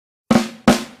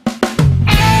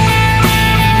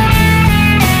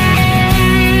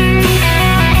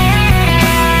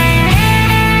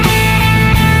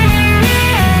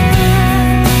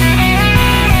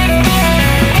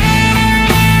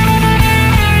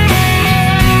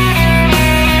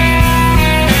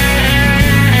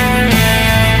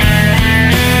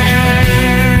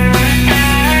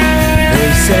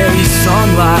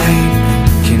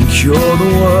cure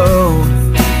the world.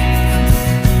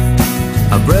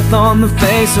 A breath on the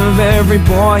face of every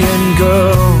boy and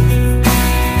girl.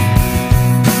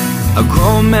 A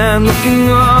grown man looking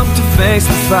up to face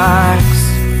the facts,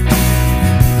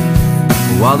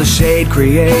 while the shade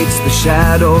creates the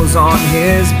shadows on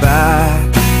his back.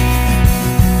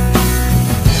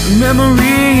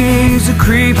 Memories are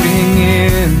creeping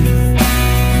in.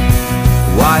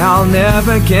 Why I'll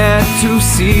never get to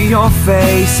see your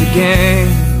face again.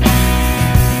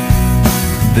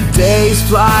 The days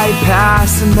fly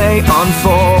past and they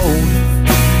unfold,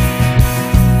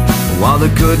 while the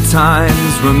good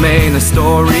times remain a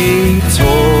story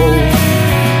told.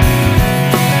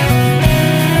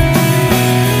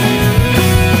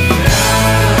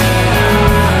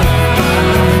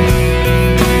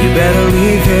 You better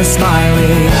leave here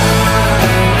smiling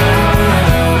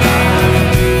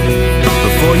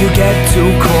before you get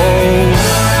too cold.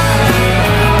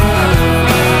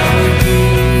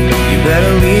 You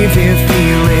better leave here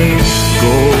feeling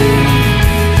gold.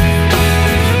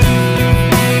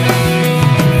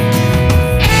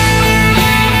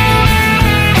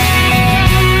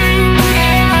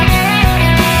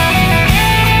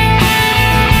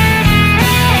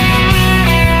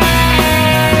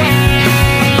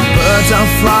 Birds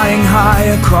are flying high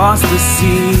across the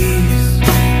seas,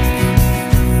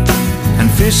 and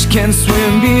fish can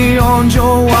swim beyond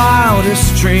your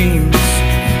wildest dreams.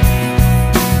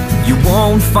 You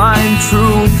won't find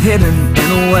truth hidden in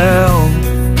a well,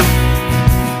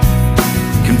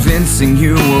 convincing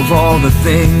you of all the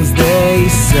things they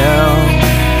sell.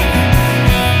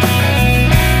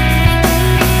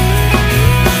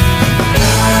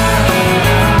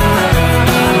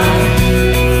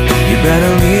 You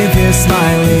better leave here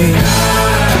smiling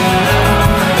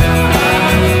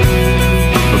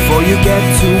before you get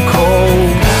too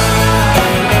cold.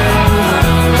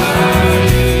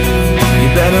 You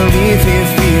better leave here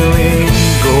feeling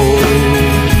gold.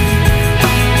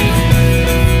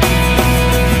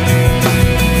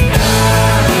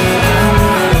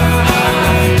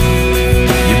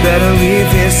 You better leave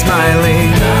here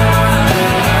smiling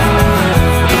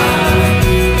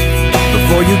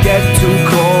before you get too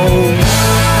cold.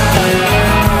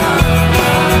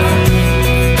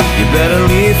 You better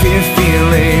leave here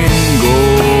feeling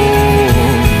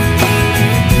gold.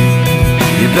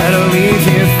 You better leave